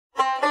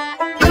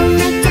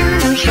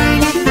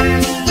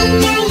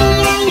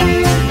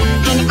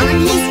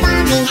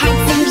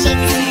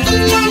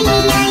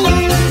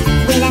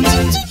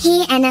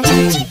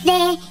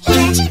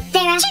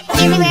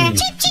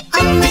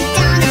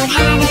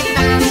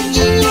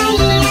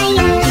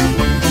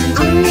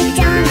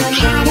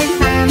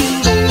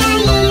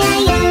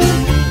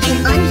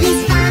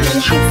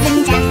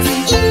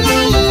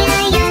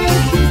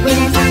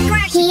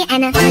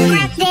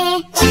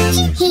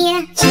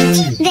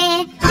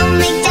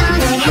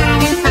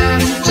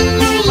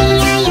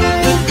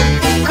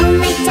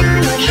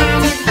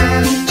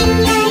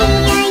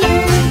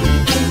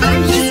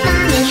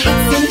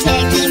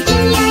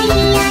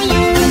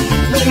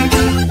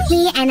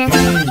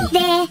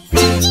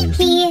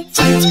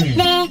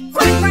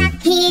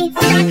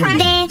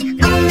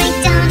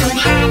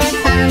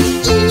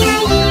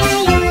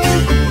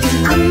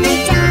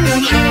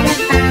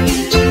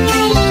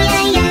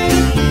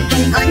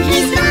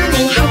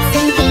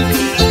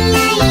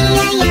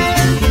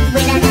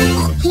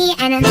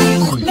and a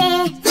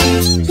there,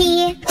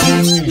 here,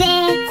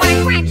 there, quack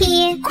quack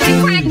here,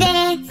 quack quack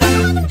there,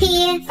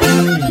 here,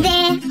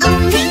 there.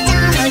 Old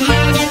MacDonald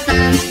had a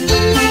farm,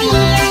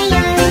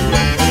 E-I-E-I-O.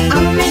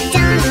 Old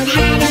MacDonald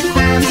had a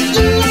farm,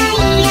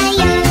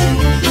 E-I-E-I-O.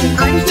 And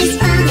on his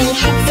farm he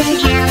had some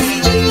cows,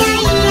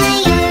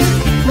 E-I-E-I-O.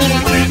 With a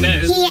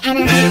here and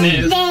a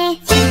there,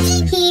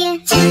 here,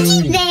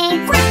 there,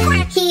 quack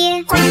quack here,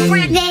 quack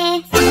quack there,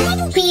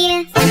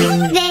 here,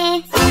 there,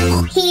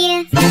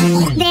 here,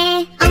 there.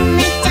 Old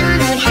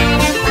MacDonald had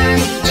a farm,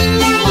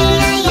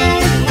 E-I-E-I-O.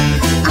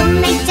 Old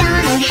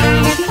MacDonald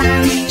had a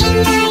farm,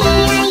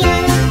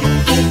 E-I-E-I-O.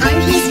 And on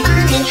his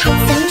farm he had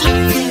some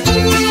cats,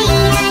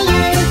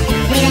 E-I-E-I-O.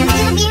 With a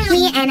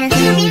here and a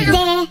there,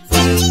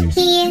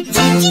 here,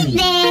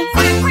 there,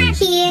 quack quack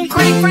here,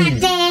 quack quack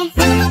there,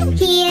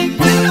 here,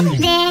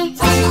 there,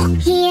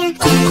 here,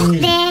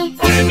 there,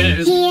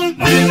 here,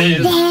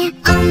 there.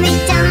 Old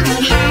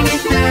MacDonald had a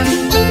farm,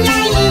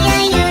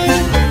 E-I-E-I-O.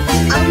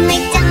 Old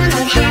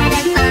MacDonald had a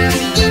farm,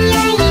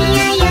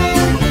 E-I-E-I-O.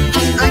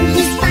 And on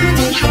his farm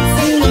he had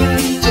some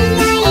mules,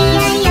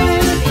 E-I-E-I-O.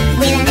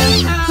 With a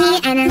here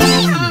and a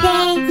there,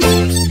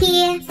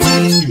 here,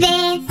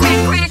 there, quack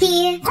quack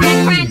here, quack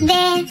quack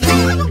there,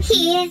 here, there,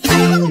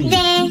 here,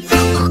 there, here,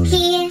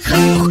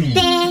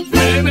 there,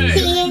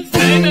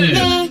 here,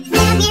 there.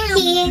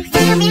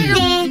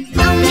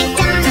 Old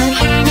MacDonald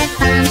had a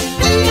farm,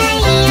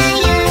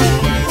 E-I-E-I-O.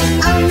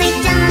 Old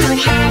MacDonald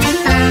had a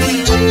farm,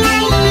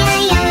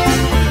 E-I-E-I-O.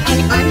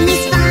 And on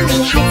his farm he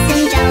had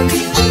some dogs,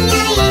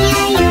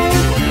 E-I-E-I-O.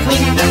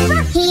 With a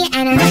here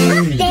and a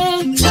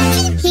there,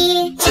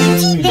 here,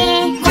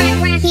 there, quack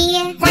quack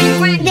here, quack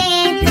quack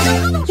there,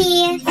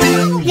 here, there,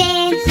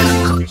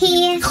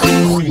 here, there,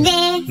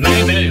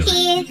 here, there,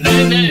 here, there,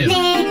 here,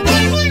 there.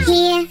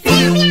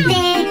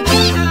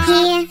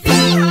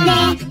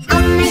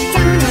 Old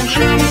MacDonald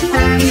had a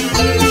farm,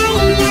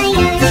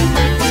 E-I-E-I-O.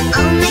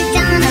 Old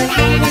MacDonald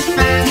had a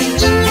farm,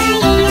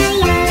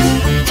 E-I-E-I-O.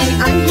 And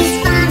on his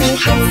farm he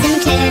had some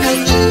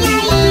turtles,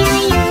 E-I-E-I-O.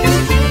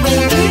 With a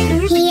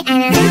here and a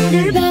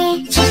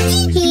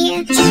there, here,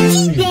 there,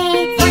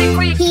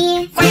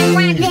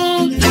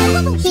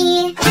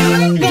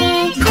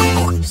 quack quack here,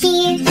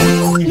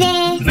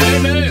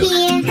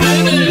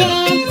 quack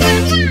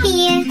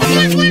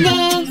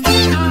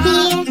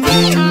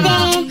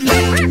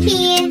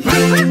quack there,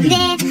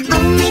 here, there, here,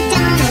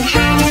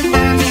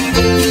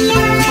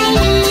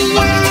 there, here,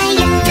 there. Old MacDonald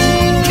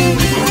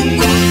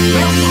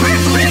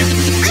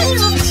had a farm, E-I-E-I-O.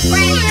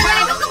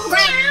 E-I-E-I-O.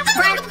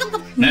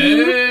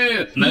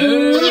 Moo,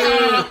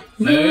 moo,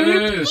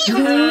 moo.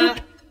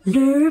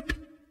 Lerp.